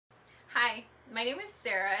Hi, my name is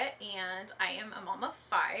Sarah and I am a mom of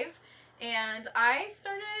 5, and I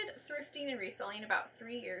started thrifting and reselling about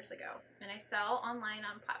 3 years ago, and I sell online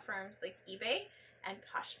on platforms like eBay and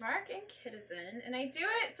Poshmark and Citizen, and I do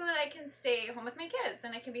it so that I can stay home with my kids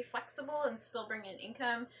and I can be flexible and still bring in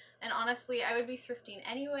income. And honestly, I would be thrifting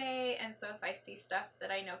anyway, and so if I see stuff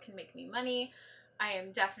that I know can make me money, I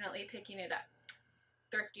am definitely picking it up.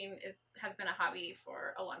 Thrifting has been a hobby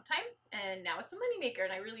for a long time, and now it's a moneymaker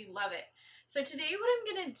and I really love it. So today what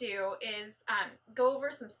I'm going to do is go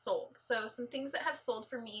over some solds. So some things that have sold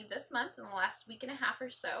for me this month in the last week and a half or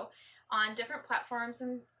so on different platforms,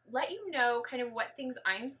 and let you know kind of what things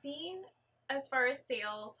I'm seeing as far as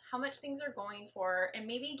sales, how much things are going for, and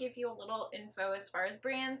maybe give you a little info as far as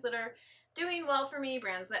brands that are doing well for me,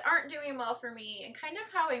 brands that aren't doing well for me, and kind of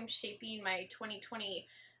how I'm shaping my 2020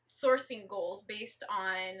 sourcing goals based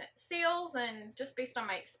on sales and just based on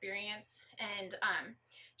my experience. And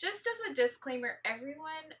just as a disclaimer,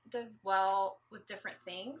 everyone does well with different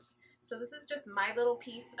things. So this is just my little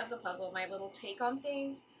piece of the puzzle, my little take on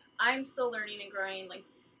things. I'm still learning and growing like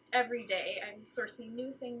every day. I'm sourcing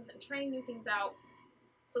new things and trying new things out.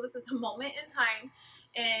 So this is a moment in time,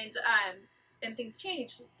 and things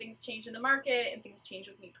change. Things change in the market, and things change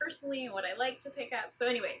with me personally and what I like to pick up. So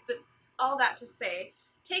anyway, all that to say,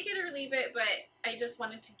 take it or leave it, but I just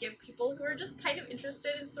wanted to give people who are just kind of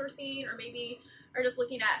interested in sourcing, or maybe are just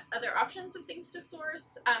looking at other options of things to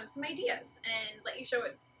source, some ideas, and let you show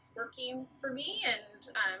what's working for me,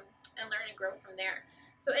 and learn and grow from there.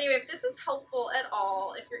 So anyway, if this is helpful at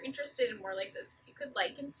all, if you're interested in more like this, if you could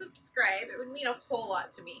like and subscribe, it would mean a whole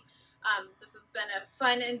lot to me. This has been a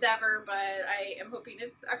fun endeavor, but I am hoping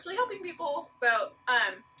it's actually helping people. So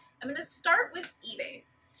I'm going to start with eBay.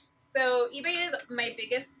 So eBay is my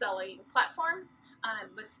biggest selling platform,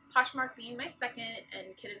 with Poshmark being my second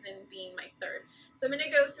and Citizen being my third. So I'm going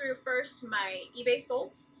to go through first my eBay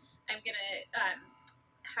solds. I'm going to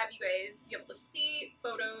have you guys be able to see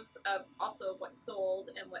photos of also what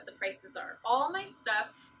sold and what the prices are. All my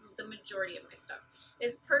stuff, the majority of my stuff,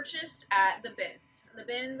 is purchased at the bins. The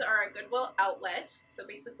bins are a Goodwill outlet, so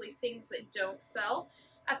basically things that don't sell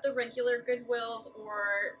at the regular Goodwills,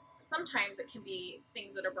 or sometimes it can be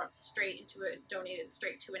things that are brought straight into it, donated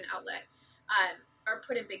straight to an outlet, are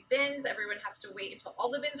put in big bins. Everyone has to wait until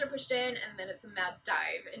all the bins are pushed in, and then it's a mad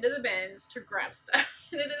dive into the bins to grab stuff.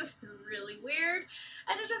 And it is really weird,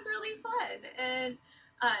 and it is really fun. And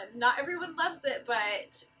not everyone loves it,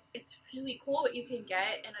 but it's really cool what you can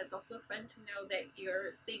get, and it's also fun to know that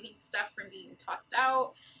you're saving stuff from being tossed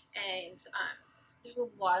out, and there's a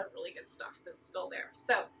lot of really good stuff that's still there.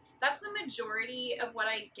 So that's the majority of what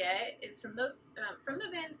I get is from those from the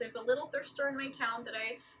bins. There's a little thrift store in my town that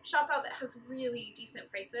I shop out that has really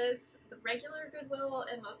decent prices. The regular Goodwill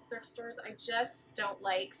and most thrift stores, I just don't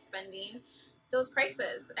like spending those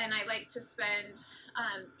prices, and I like to spend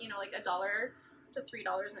like $1 to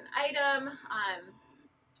 $3 an item,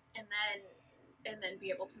 and then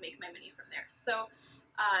be able to make my money from there. So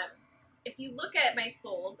if you look at my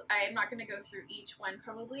solds, I'm not going to go through each one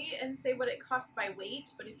probably and say what it costs by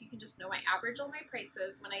weight, but if you can just know my average on my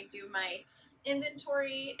prices when I do my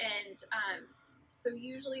inventory, and so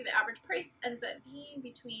usually the average price ends up being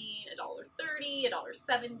between $1.30,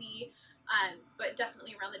 $1.70, but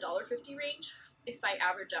definitely around the $1.50 range if I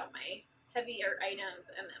average out my heavier items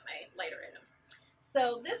and then my lighter items.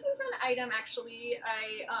 So this is an item actually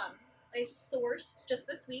I sourced just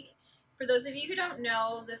this week. For those of you who don't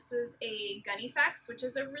know, this is a gunny sacks, which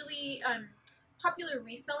is a really popular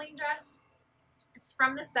reselling dress. It's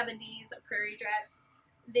from the 70s, a prairie dress.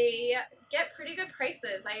 They get pretty good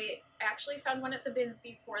prices. I actually found one at the bins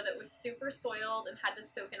before that was super soiled and had to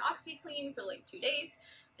soak in OxyClean for like 2 days,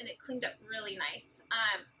 and it cleaned up really nice.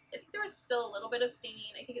 I think there was still a little bit of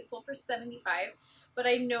staining. I think it sold for $75, but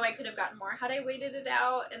I know I could have gotten more had I waited it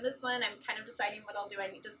out. And this one, I'm kind of deciding what I'll do.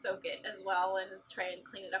 I need to soak it as well and try and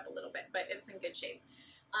clean it up a little bit, but it's in good shape.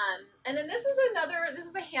 And then this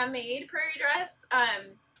is a handmade prairie dress.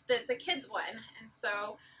 That's a kid's one, and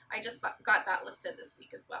so I just got that listed this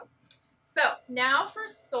week as well. So now for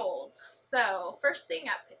sold. So first thing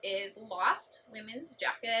up is Loft women's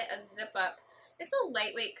jacket, a zip up. It's a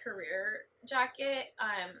lightweight career jacket.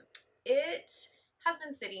 It has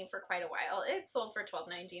been sitting for quite a while. It sold for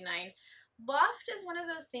 $12.99. Loft is one of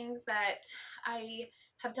those things that I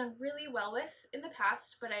have done really well with in the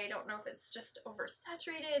past, but I don't know if it's just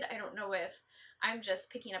oversaturated. I don't know if I'm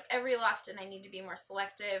just picking up every Loft and I need to be more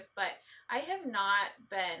selective, but I have not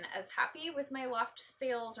been as happy with my Loft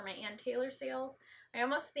sales or my Ann Taylor sales. I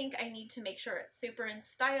almost think I need to make sure it's super in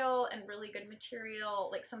style and really good material,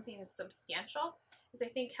 like something substantial, is I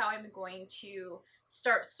think how I'm going to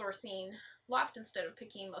start sourcing loft instead of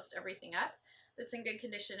picking most everything up that's in good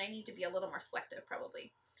condition. I need to be a little more selective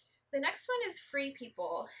probably. The next one is Free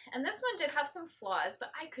People, and this one did have some flaws,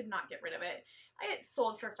 but I could not get rid of it. It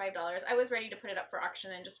sold for $5. I was ready to put it up for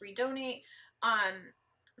auction and just redonate.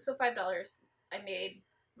 So $5, I made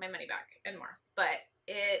my money back and more. But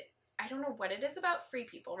I don't know what it is about Free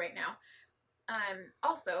People right now.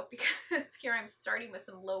 Also, because here I'm starting with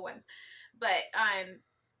some low ones, but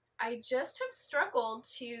I just have struggled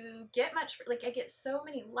to get much, like I get so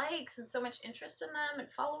many likes and so much interest in them and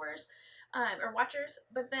followers, or watchers,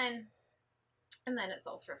 but then it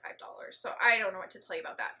sells for $5. So I don't know what to tell you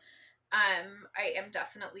about that. I am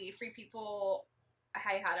definitely Free People.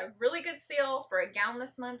 I had a really good sale for a gown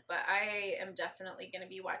this month, but I am definitely going to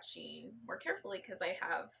be watching more carefully because I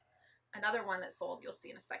have another one that sold, you'll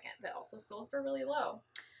see in a second, that also sold for really low.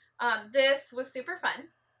 This was super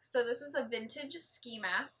fun. So this is a vintage ski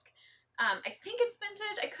mask. I think it's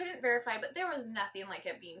vintage. I couldn't verify, but there was nothing like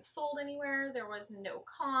it being sold anywhere. There was no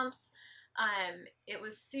comps. It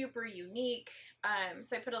was super unique.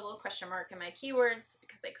 So I put a little question mark in my keywords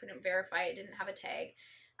because I couldn't verify it didn't have a tag.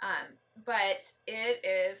 But it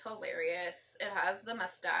is hilarious. It has the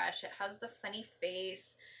mustache. It has the funny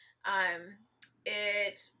face. My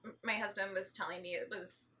husband was telling me it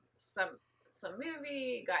was some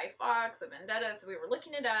movie, Guy Fawkes, a Vendetta, so we were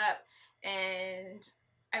looking it up, and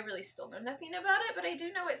I really still know nothing about it, but I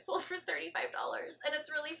do know it sold for $35, and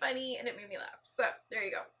it's really funny, and it made me laugh. So there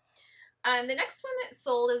you go. The next one that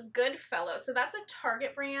sold is Goodfellow. So that's a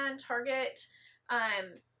Target brand. Target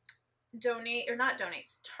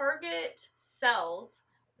Target sells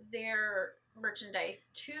their merchandise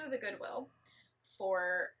to the Goodwill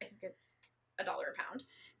for, I think it's $1 a pound.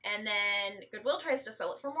 And then Goodwill tries to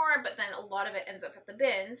sell it for more, but then a lot of it ends up at the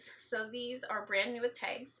bins. So these are brand new with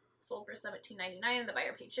tags, sold for $17.99, and the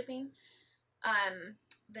buyer paid shipping.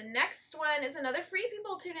 The next one is another Free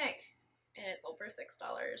People tunic, and it sold for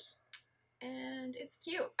 $6. And it's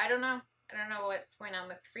cute. I don't know what's going on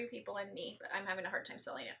with Free People and me, but I'm having a hard time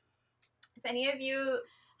selling it. If any of you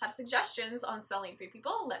have suggestions on selling Free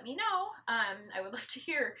People, let me know. I would love to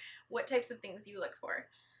hear what types of things you look for.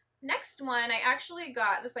 Next one, I actually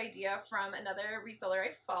got this idea from another reseller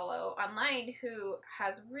I follow online who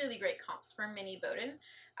has really great comps for Minnie Bowden.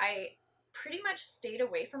 I pretty much stayed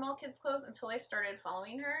away from all kids clothes until I started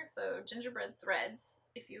following her. So Gingerbread Threads,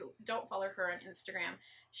 if you don't follow her on Instagram,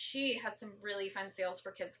 she has some really fun sales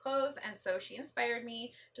for kids clothes, and so she inspired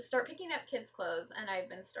me to start picking up kids clothes, and I've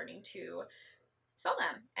been starting to sell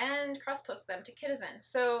them and cross-post them to Kitizen.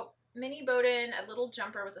 So Minnie Bowden, a little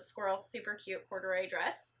jumper with a squirrel, super cute corduroy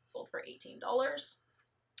dress, sold for $18.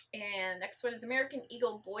 And next one is American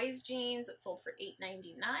Eagle boys jeans. It sold for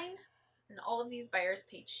 $8.99. And all of these buyers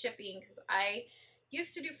paid shipping because I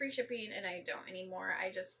used to do free shipping and I don't anymore. I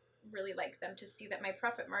just really like them to see that my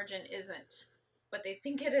profit margin isn't what they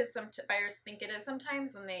think it is. Some buyers think it is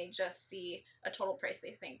sometimes when they just see a total price.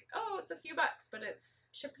 They think, oh, it's a few bucks, but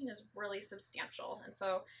shipping is really substantial. And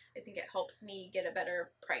so I think it helps me get a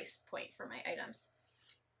better price point for my items.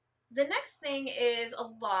 The next thing is a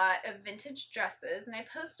lot of vintage dresses, and I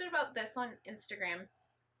posted about this on Instagram.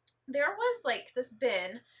 There was like this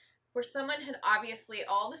bin where someone had obviously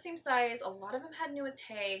all the same size, a lot of them had new with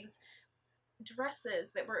tags,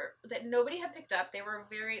 dresses that nobody had picked up. They were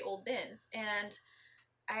very old bins, and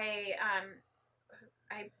I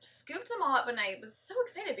scooped them all up, and I was so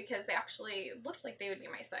excited because they actually looked like they would be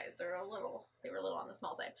my size. They were a little on the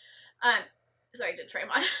small side. So I did try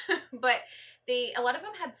them on, but a lot of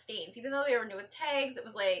them had stains. Even though they were new with tags, it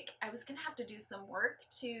was like I was gonna have to do some work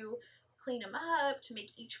to clean them up to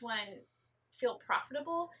make each one feel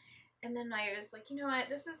profitable. And then I was like, you know what,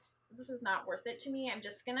 this is not worth it to me. I'm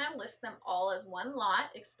just gonna list them all as one lot,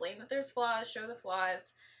 explain that there's flaws, show the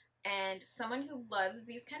flaws, and someone who loves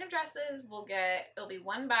these kind of dresses it'll be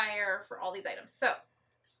one buyer for all these items. So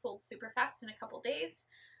sold super fast in a couple days.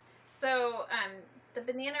 So the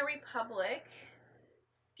Banana Republic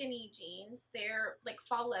skinny jeans, they're like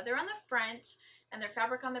faux leather on the front and they're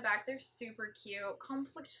fabric on the back. They're super cute.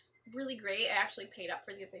 Comps look just really great. I actually paid up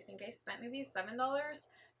for these. I think I spent maybe $7.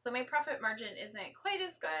 So my profit margin isn't quite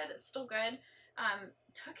as good. It's still good.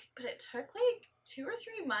 It took like 2 or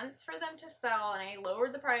 3 months for them to sell, and I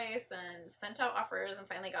lowered the price and sent out offers and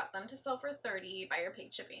finally got them to sell for $30. Buyer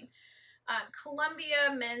paid shipping.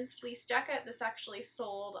 Columbia men's fleece jacket. This actually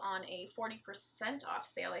sold on a 40% off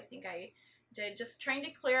sale. I think I did, just trying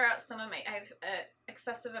to clear out some of I have an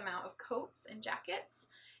excessive amount of coats and jackets,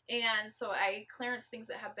 and so I clearance things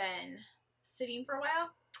that have been sitting for a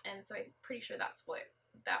while, and so I'm pretty sure that's what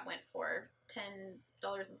that went for,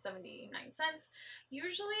 $10.79.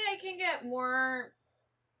 Usually I can get more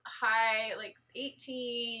high, like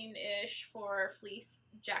 18-ish for fleece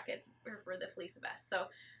jackets or for the fleece vest. So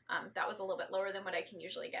that was a little bit lower than what I can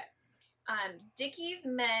usually get. Dickies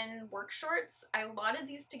men work shorts. I allotted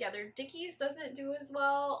these together. Dickies doesn't do as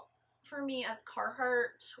well for me as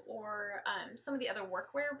Carhartt or some of the other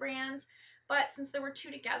workwear brands, but since there were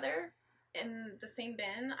two together in the same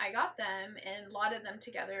bin, I got them and lotted them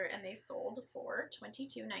together, and they sold for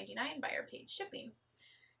 $22.99 buyer paid shipping.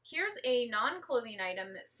 Here's a non-clothing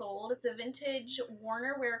item that sold. It's a vintage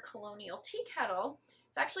Warner Wear colonial tea kettle.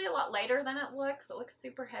 It's actually a lot lighter than it looks. It looks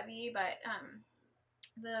super heavy, but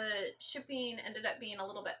the shipping ended up being a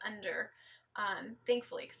little bit under,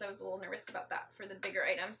 thankfully, because I was a little nervous about that for the bigger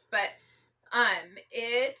items. But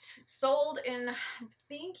it sold in, I'm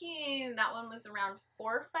thinking that one was around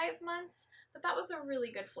 4 or 5 months, but that was a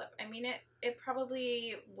really good flip. I mean, it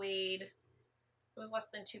probably weighed, it was less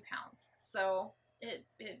than 2 pounds. So it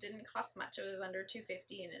didn't cost much. It was under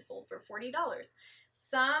 $2.50 and it sold for $40.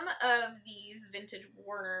 Some of these vintage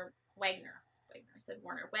Wagner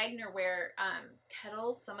Wagner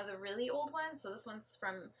kettles, some of the really old ones. So this one's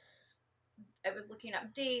from, I was looking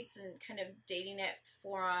up dates and kind of dating it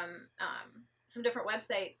from some different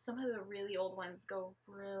websites. Some of the really old ones go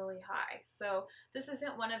really high. So this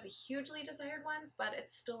isn't one of the hugely desired ones, but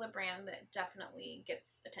it's still a brand that definitely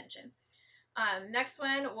gets attention. Next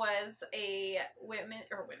one was a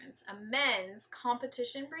men's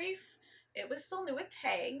competition brief. It was still new with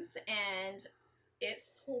tags, and it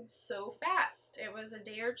sold so fast. It was a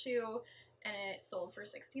day or two, and it sold for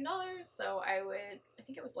 $16. So I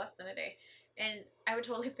think it was less than a day, and I would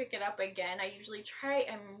totally pick it up again.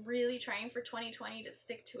 I'm really trying for 2020 to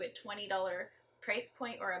stick to a $20 price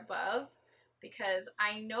point or above, because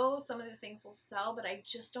I know some of the things will sell, but I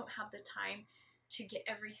just don't have the time to get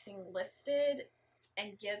everything listed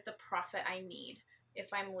and get the profit I need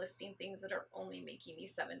if I'm listing things that are only making me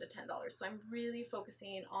 $7 to $10. So I'm really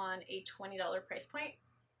focusing on a $20 price point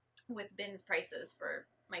with bins prices for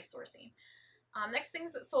my sourcing. Next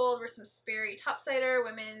things that sold were some Sperry topsider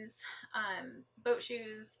women's boat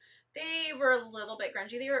shoes. They were a little bit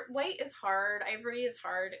grungy. White is hard, ivory is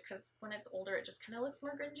hard, because when it's older it just kind of looks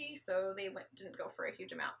more grungy, so they didn't go for a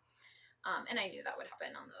huge amount. And I knew that would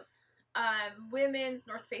happen on those. Women's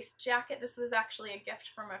North Face jacket. This was actually a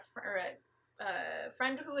gift from a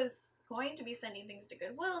friend who was going to be sending things to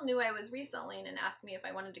Goodwill, knew I was reselling, and asked me if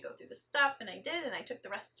I wanted to go through the stuff, and I did, and I took the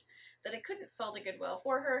rest that I couldn't sell to Goodwill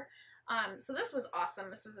for her. So this was awesome.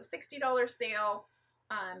 This was a $60 sale,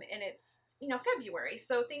 and it's, February,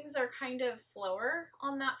 so things are kind of slower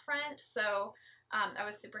on that front, so I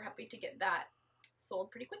was super happy to get that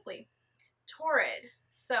sold pretty quickly. Torrid.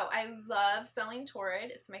 So I love selling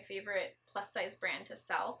Torrid. It's my favorite plus size brand to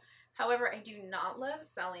sell. However, I do not love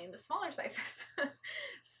selling the smaller sizes.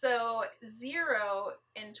 So 0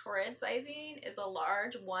 in Torrid sizing is a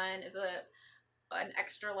large, 1 is an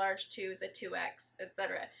extra large, 2 is a 2X,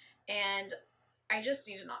 etc. And I just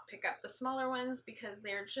need to not pick up the smaller ones because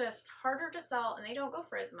they're just harder to sell and they don't go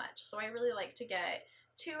for as much. So I really like to get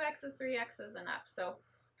 2X's, 3X's and up. So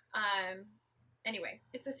anyway,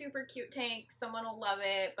 it's a super cute tank. Someone will love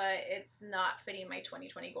it, but it's not fitting my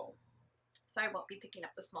 2020 goal. So I won't be picking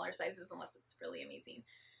up the smaller sizes unless it's really amazing.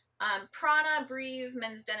 Prana Breathe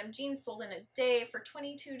men's denim jeans sold in a day for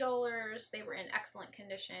 $22. They were in excellent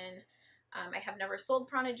condition. I have never sold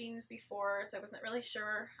Prana jeans before, so I wasn't really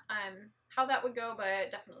sure how that would go,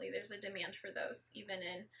 but definitely there's a demand for those, even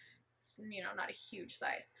in, not a huge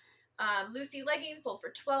size. Lucy leggings sold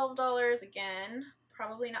for $12. Again,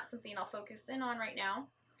 probably not something I'll focus in on right now.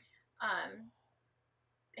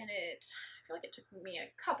 And I feel like it took me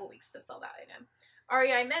a couple weeks to sell that item.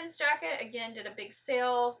 REI men's jacket, again, did a big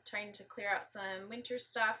sale, trying to clear out some winter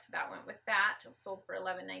stuff. That went with that. It sold for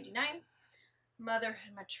 $11.99.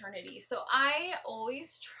 Motherhood, maternity. So I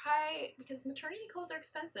always try, because maternity clothes are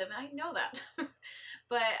expensive, and I know that,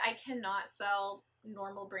 but I cannot sell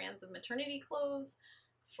normal brands of maternity clothes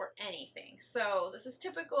for anything. So this is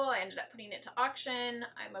typical. I ended up putting it to auction.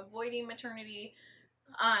 I'm avoiding maternity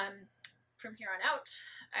from here on out,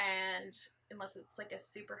 and unless it's like a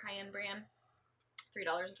super high-end brand,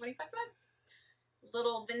 $3.25.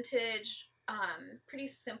 Little vintage, pretty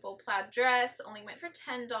simple plaid dress, only went for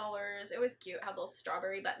 $10. It was cute, had those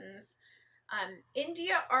strawberry buttons.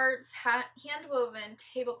 India Arts hand-woven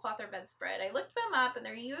tablecloth or bedspread. I looked them up, and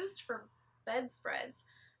they're used for bedspreads.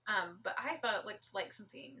 But I thought it looked like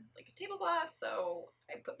something like a tablecloth, so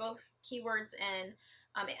I put both keywords in.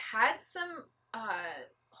 It had some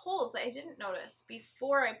holes that I didn't notice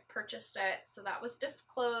before I purchased it, so that was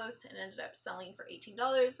disclosed and ended up selling for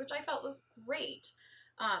 $18, which I felt was great.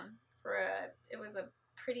 It was a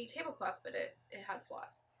pretty tablecloth, but it had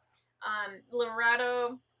flaws.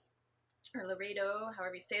 Laredo,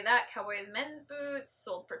 however you say that, Cowboys men's boots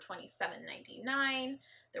sold for $27.99.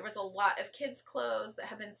 There was a lot of kids' clothes that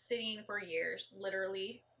have been sitting for years,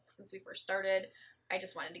 literally since we first started. I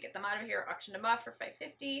just wanted to get them out of here, auctioned them off for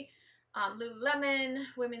 $5.50. Lululemon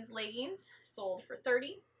women's leggings sold for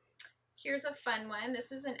 $30. Here's a fun one.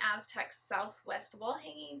 This is an Aztec Southwest wall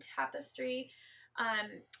hanging tapestry.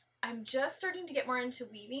 I'm just starting to get more into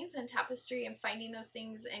weavings and tapestry and finding those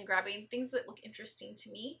things and grabbing things that look interesting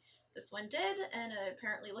to me. This one did, and it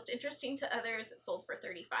apparently looked interesting to others. It sold for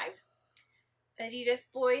 $35. Adidas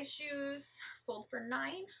boys shoes sold for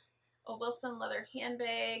 $9. A Wilson leather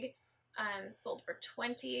handbag sold for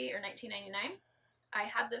 $20 or $19.99. I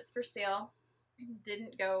had this for sale,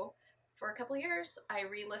 didn't go for a couple years. I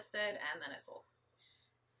relisted and then it sold.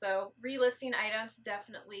 So relisting items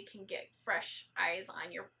definitely can get fresh eyes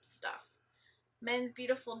on your stuff. Men's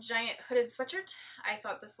beautiful giant hooded sweatshirt. I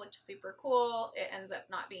thought this looked super cool. It ends up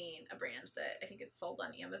not being a brand that I think it's sold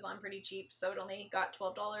on Amazon pretty cheap, so it only got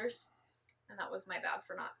 $12. And that was my bad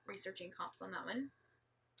for not researching comps on that one.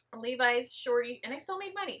 Levi's shorty, and I still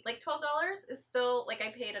made money. Like $12 is still, like,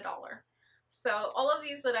 I paid $1. So all of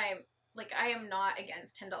these that I am not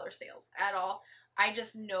against $10 sales at all. I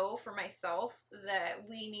just know for myself that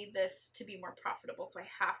we need this to be more profitable. So I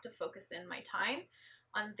have to focus in my time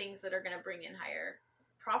on things that are going to bring in higher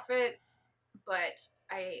profits. But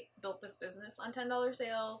I built this business on $10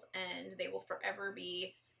 sales, and they will forever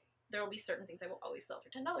be, there will be certain things I will always sell for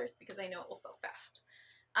 $10 because I know it will sell fast.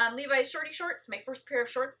 Levi's shorty shorts, my first pair of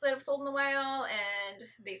shorts that I've sold in a while, and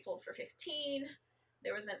they sold for $15.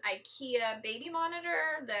 There was an IKEA baby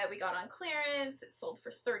monitor that we got on clearance. It sold for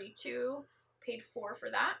 $32. Paid $4 for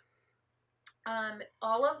that.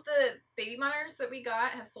 All of the baby monitors that we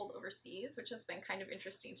got have sold overseas, which has been kind of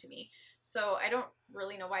interesting to me. So I don't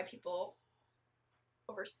really know why people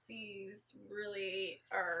overseas really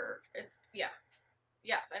are,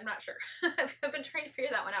 I'm not sure. I've been trying to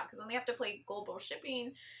figure that one out because then they have to pay global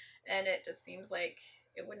shipping, and it just seems like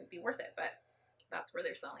it wouldn't be worth it, but that's where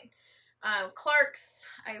they're selling. Clark's,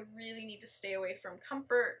 I really need to stay away from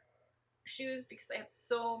comfort shoes because I have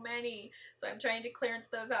so many, so I'm trying to clearance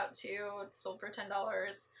those out too. It's sold for $10.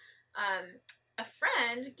 A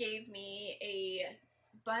friend gave me a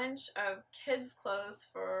bunch of kids clothes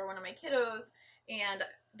for one of my kiddos, and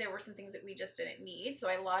there were some things that we just didn't need, so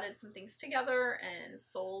I lotted some things together and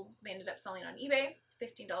sold. They ended up selling on eBay,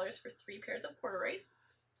 $15 for 3 pairs of corduroys.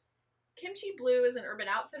 Kimchi Blue is an Urban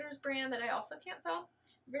Outfitters brand that I also can't sell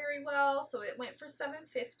very well, so it went for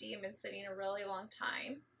 $7.50. I've been sitting a really long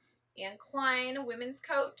time. And Klein women's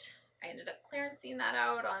coat, I ended up clearancing that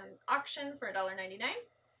out on auction for $1.99.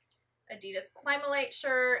 Adidas Climalite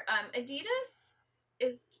shirt. Adidas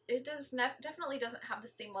definitely doesn't have the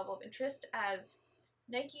same level of interest as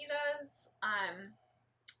Nike does,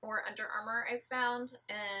 or Under Armour, I've found.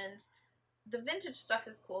 And the vintage stuff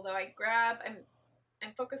is cool though.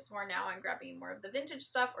 I'm focused more now on grabbing more of the vintage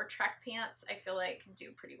stuff, or track pants I feel like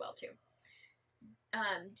do pretty well too.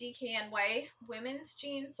 DKNY women's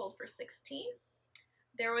jeans sold for $16.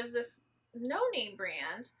 There was this no-name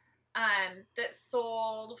brand that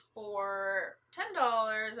sold for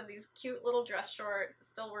 $10 of these cute little dress shorts.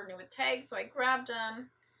 Still were new with tags, so I grabbed them.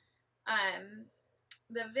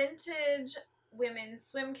 The vintage women's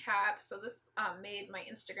swim cap. So this made my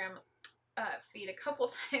Instagram feed a couple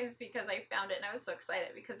times because I found it, and I was so excited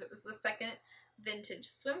because it was the second vintage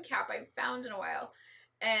swim cap I've found in a while,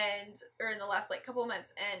 or in the last like couple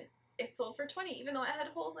months, and it sold for $20 even though it had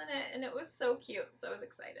holes in it, and it was so cute, so I was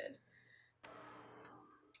excited.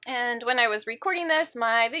 And when I was recording this,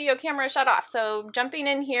 my video camera shut off, so jumping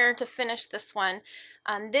in here to finish this one.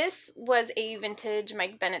 This was a vintage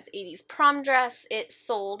Mike Bennett's 80s prom dress. It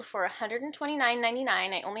sold for $129.99.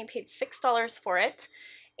 I only paid $6 for it,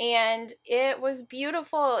 and it was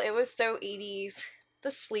beautiful. It was so 80s.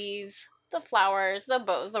 The sleeves, the flowers, the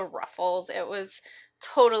bows, the ruffles. It was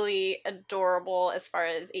totally adorable as far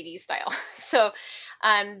as 80s style. So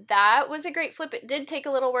that was a great flip. It did take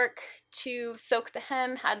a little work to soak the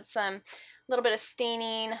hem, had some little bit of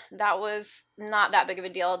staining. That was not that big of a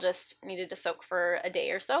deal, just needed to soak for a day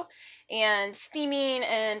or so. And steaming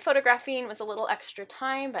and photographing was a little extra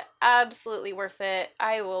time, but absolutely worth it.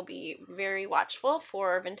 I will be very watchful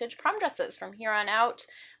for vintage prom dresses from here on out,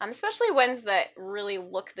 especially ones that really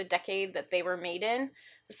look the decade that they were made in.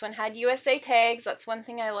 This one had USA tags. That's one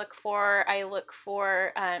thing I look for. I look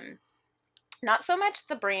for not so much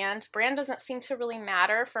the brand. Brand doesn't seem to really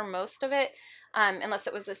matter for most of it, unless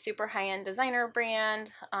it was a super high-end designer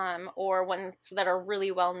brand, or ones that are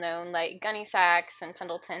really well known like Gunny Sacks and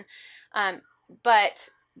Pendleton. But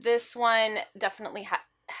this one definitely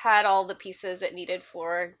had all the pieces it needed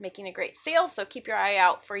for making a great sale, so keep your eye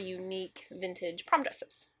out for unique vintage prom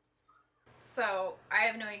dresses. So I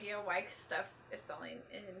have no idea why stuff is selling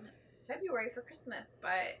in February for Christmas,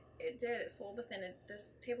 but it did. It sold within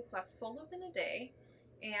this tablecloth sold within a day,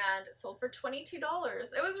 and it sold for $22.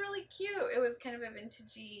 It was really cute. It was kind of a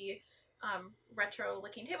vintagey,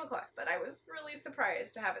 retro-looking tablecloth, but I was really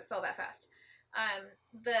surprised to have it sell that fast.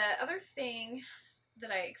 The other thing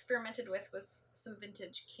that I experimented with was some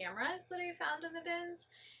vintage cameras that I found in the bins,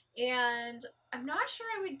 and I'm not sure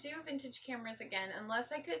I would do vintage cameras again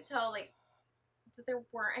unless I could tell like that there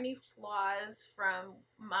weren't any flaws from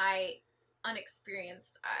my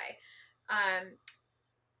unexperienced eye.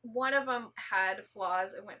 One of them had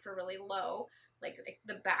flaws and went for really low. Like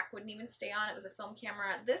the back wouldn't even stay on. It was a film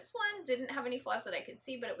camera. This one didn't have any flaws that I could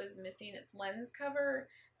see, but it was missing its lens cover,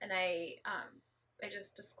 and I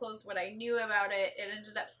just disclosed what I knew about it. It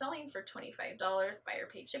ended up selling for $25, buyer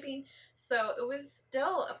paid shipping. So it was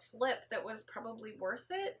still a flip that was probably worth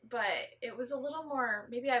it, but it was a little more,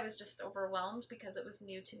 maybe I was just overwhelmed because it was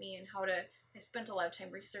new to me and I spent a lot of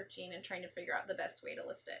time researching and trying to figure out the best way to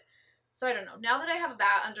list it. So I don't know. Now that I have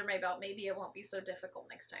that under my belt, maybe it won't be so difficult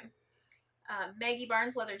next time. Maggie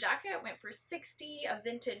Barnes leather jacket went for $60. A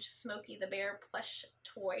vintage Smokey the Bear plush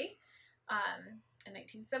toy. A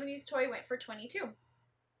 1970s toy went for $22.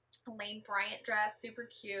 A Lane Bryant dress, super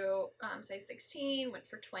cute, size 16, went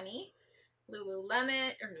for $20.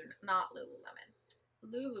 Lululemon, or not Lululemon,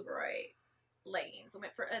 Luluroy leggings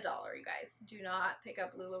went for $1, you guys. Do not pick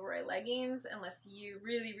up Luluroy leggings unless you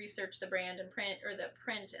really research the brand and print, or the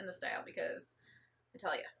print and the style, because I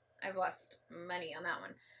tell you, I've lost money on that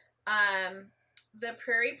one. The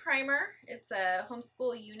Prairie Primer, it's a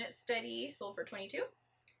homeschool unit study, sold for $22.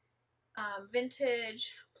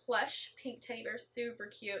 Vintage plush pink teddy bear, super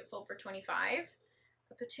cute, sold for $25.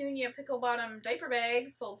 A Petunia pickle bottom diaper bag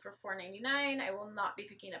sold for $4.99. I will not be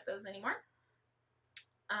picking up those anymore.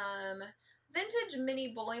 Vintage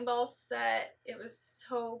mini bowling ball set. It was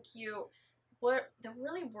so cute. There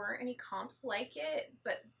really weren't any comps like it,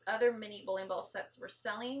 but other mini bowling ball sets were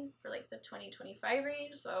selling for like the $20-25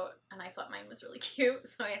 range. So, and I thought mine was really cute,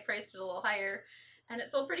 so I priced it a little higher, and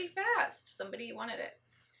it sold pretty fast. Somebody wanted it.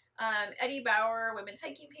 Eddie Bauer women's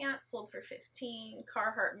hiking pants sold for $15.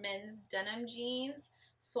 Carhartt men's denim jeans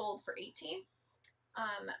sold for $18.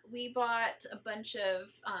 We bought a bunch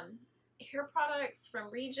of hair products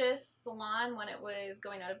from Regis Salon when it was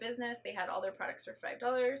going out of business. They had all their products for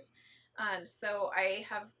 $5. So I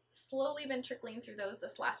have slowly been trickling through those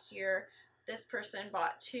this last year. This person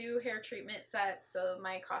bought 2 hair treatment sets, so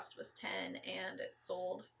my cost was $10 and it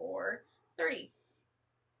sold for $30.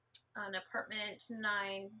 An Apartment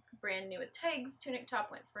 9 brand new with tags tunic top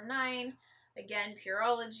went for $9. Again,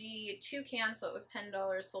 Pureology, 2 cans, so it was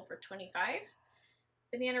 $10, sold for $25.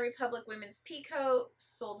 Banana Republic women's pea coat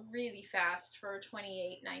sold really fast for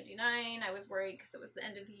 $28.99. I was worried because it was the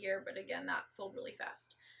end of the year, but again, that sold really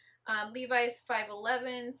fast. Levi's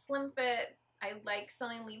 511 slim fit. I like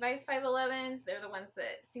selling Levi's 511s. They're the ones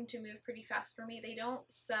that seem to move pretty fast for me. They don't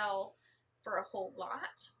sell for a whole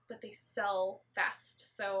lot, but they sell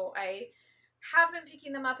fast. So I have been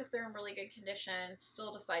picking them up if they're in really good condition.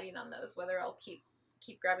 Still deciding on those, whether I'll keep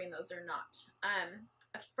grabbing those or not.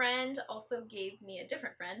 A friend also gave me, a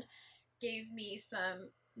different friend, gave me some,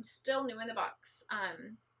 still new in the box,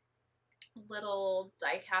 little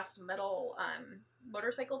die-cast metal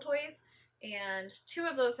motorcycle toys, and 2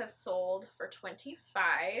 of those have sold for $25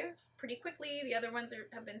 pretty quickly. The other ones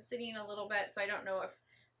have been sitting a little bit, so I don't know if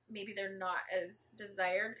maybe they're not as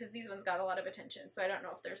desired, because these ones got a lot of attention, so I don't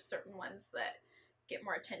know if there's certain ones that get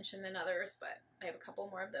more attention than others, but I have a couple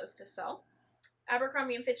more of those to sell.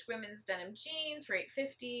 Abercrombie & Fitch women's denim jeans for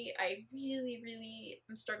 $8.50. I really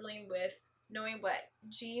am struggling with knowing what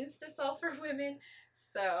jeans to sell for women,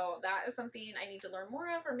 so that is something I need to learn more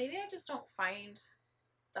of, or maybe I just don't find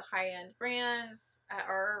the high-end brands at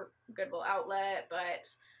our Goodwill outlet, but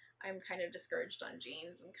I'm kind of discouraged on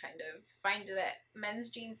jeans and kind of find that men's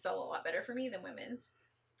jeans sell a lot better for me than women's.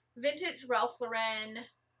 Vintage Ralph Lauren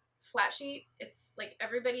flat sheet. It's like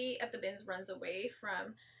everybody at the bins runs away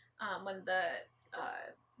from when the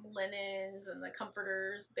linens and the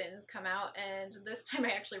comforters bins come out, and this time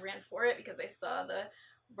I actually ran for it because I saw the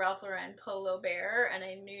Ralph Lauren Polo Bear and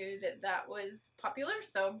I knew that that was popular,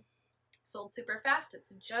 so it sold super fast.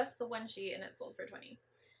 It's just the one sheet and it sold for $20.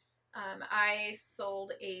 I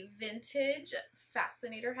sold a vintage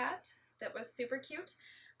fascinator hat that was super cute.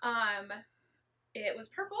 It was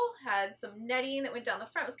purple, had some netting that went down the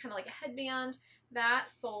front. It was kind of like a headband. That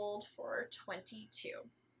sold for $22.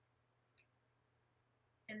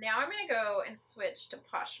 And now I'm going to go and switch to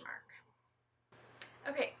Poshmark.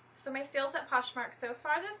 Okay, so my sales at Poshmark so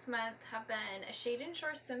far this month have been a Shade and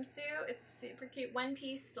Shore swimsuit. It's super cute, one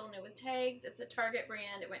piece, still new with tags. It's a Target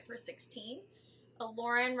brand. It went for $16. A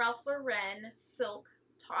Lauren Ralph Lauren silk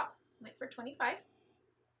top went for $25.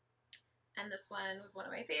 And this one was one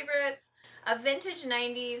of my favorites. A vintage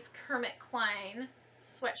 90s Kermit Klein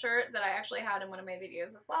sweatshirt that I actually had in one of my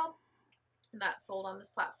videos as well. And that sold on this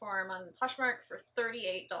platform on Poshmark for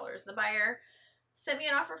 $38. The buyer sent me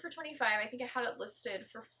an offer for $25. I think I had it listed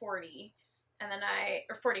for $40. And then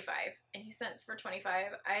or $45, and he sent for $25.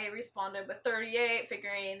 I responded with $38,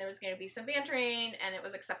 figuring there was going to be some bantering, and it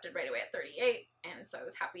was accepted right away at $38. And so I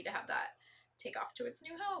was happy to have that take off to its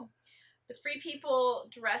new home. The Free People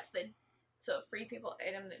dress Free People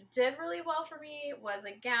item that did really well for me was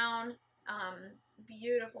a gown,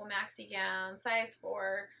 beautiful maxi gown, size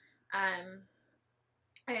 4.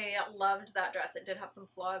 I loved that dress. It did have some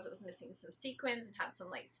flaws. It was missing some sequins and had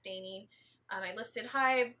some light staining. I listed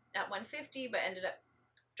high at $150, but ended up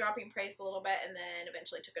dropping price a little bit, and then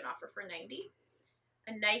eventually took an offer for $90.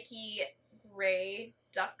 A Nike gray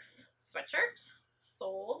Ducks sweatshirt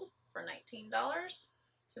sold for $19.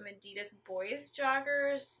 Some Adidas boys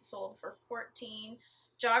joggers sold for $14.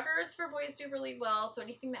 Joggers for boys do really well, so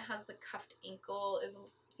anything that has the cuffed ankle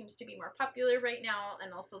seems to be more popular right now,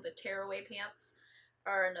 and also the tearaway pants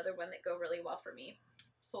are another one that go really well for me.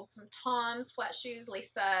 Sold some Toms flat shoes,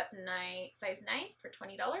 lace up, size 9 for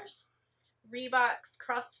 $20. Reebok's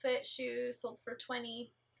CrossFit shoes sold for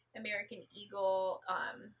 $20. American Eagle,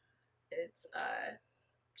 it's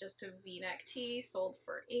just a V-neck tee, sold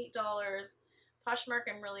for $8. Poshmark,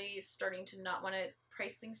 I'm really starting to not want to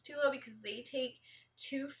price things too low because they take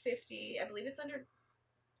 $250. I believe it's under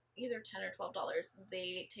either $10 or $12.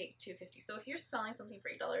 They take $250. So if you're selling something for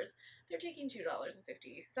 $8, they're taking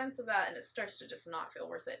 $2.50 of that, and it starts to just not feel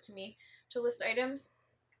worth it to me to list items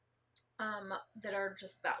that are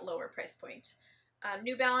just that lower price point.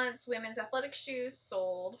 New Balance women's athletic shoes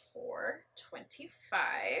sold for $25.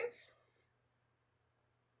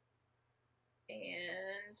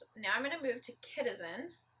 And now I'm going to move to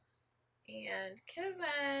Kitizen. And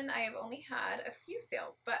Kitizen, I have only had a few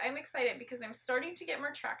sales, but I'm excited because I'm starting to get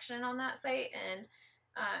more traction on that site, and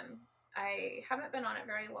I haven't been on it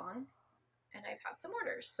very long, and I've had some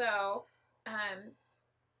orders. So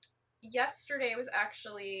yesterday was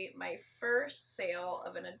actually my first sale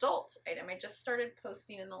of an adult item. I just started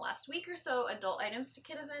posting in the last week or so adult items to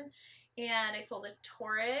Kitizen, and I sold a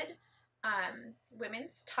Torrid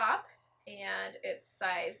women's top, and it's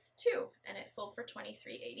size 2, and it sold for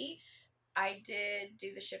 $23.80. I did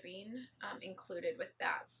do the shipping included with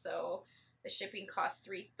that, so the shipping cost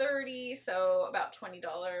 $3.30, so about $20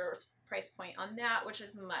 price point on that, which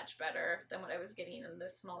is much better than what I was getting in the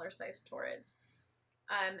smaller size Torrids.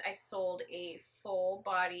 I sold a full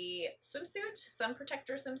body swimsuit, sun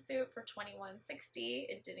protector swimsuit for $21.60.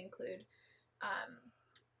 It did include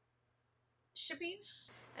shipping.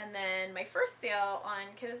 And then my first sale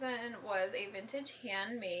on Kitizen was a vintage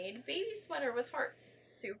handmade baby sweater with hearts.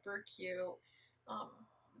 Super cute.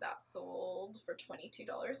 That sold for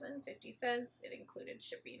 $22.50. It included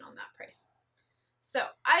shipping on that price. So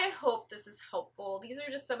I hope this is helpful. These are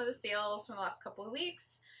just some of the sales from the last couple of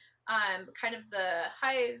weeks. Kind of the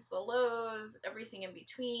highs, the lows, everything in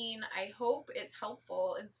between. I hope it's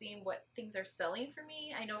helpful in seeing what things are selling for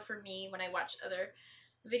me. I know for me, when I watch other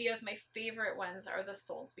videos, my favorite ones are the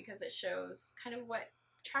SOLDS because it shows kind of what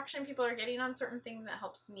traction people are getting on certain things. It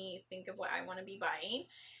helps me think of what I want to be buying.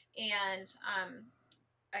 And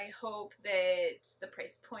I hope that the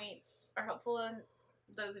price points are helpful in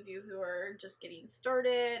those of you who are just getting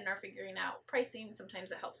started and are figuring out pricing.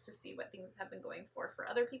 Sometimes it helps to see what things have been going for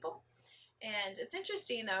other people. And it's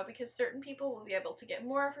interesting though, because certain people will be able to get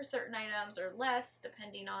more for certain items or less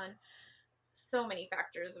depending on so many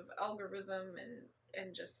factors of algorithm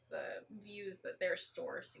and just the views that their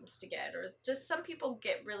store seems to get, or just some people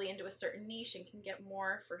get really into a certain niche and can get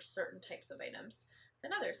more for certain types of items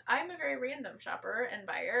than others. I'm a very random shopper and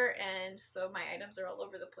buyer, and so my items are all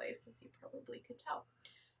over the place, as you probably could tell.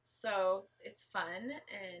 So it's fun,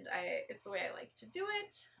 and it's the way I like to do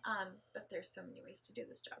it, but there's so many ways to do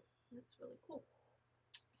this job. That's really cool.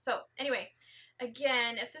 So anyway,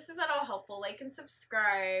 again, if this is at all helpful, like and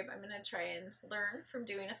subscribe. I'm going to try and learn from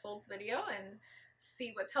doing a SOLDS video and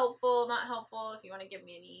see what's helpful, not helpful. If you want to give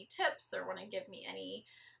me any tips or want to give me any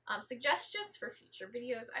suggestions for future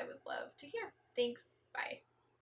videos, I would love to hear. Thanks. Bye.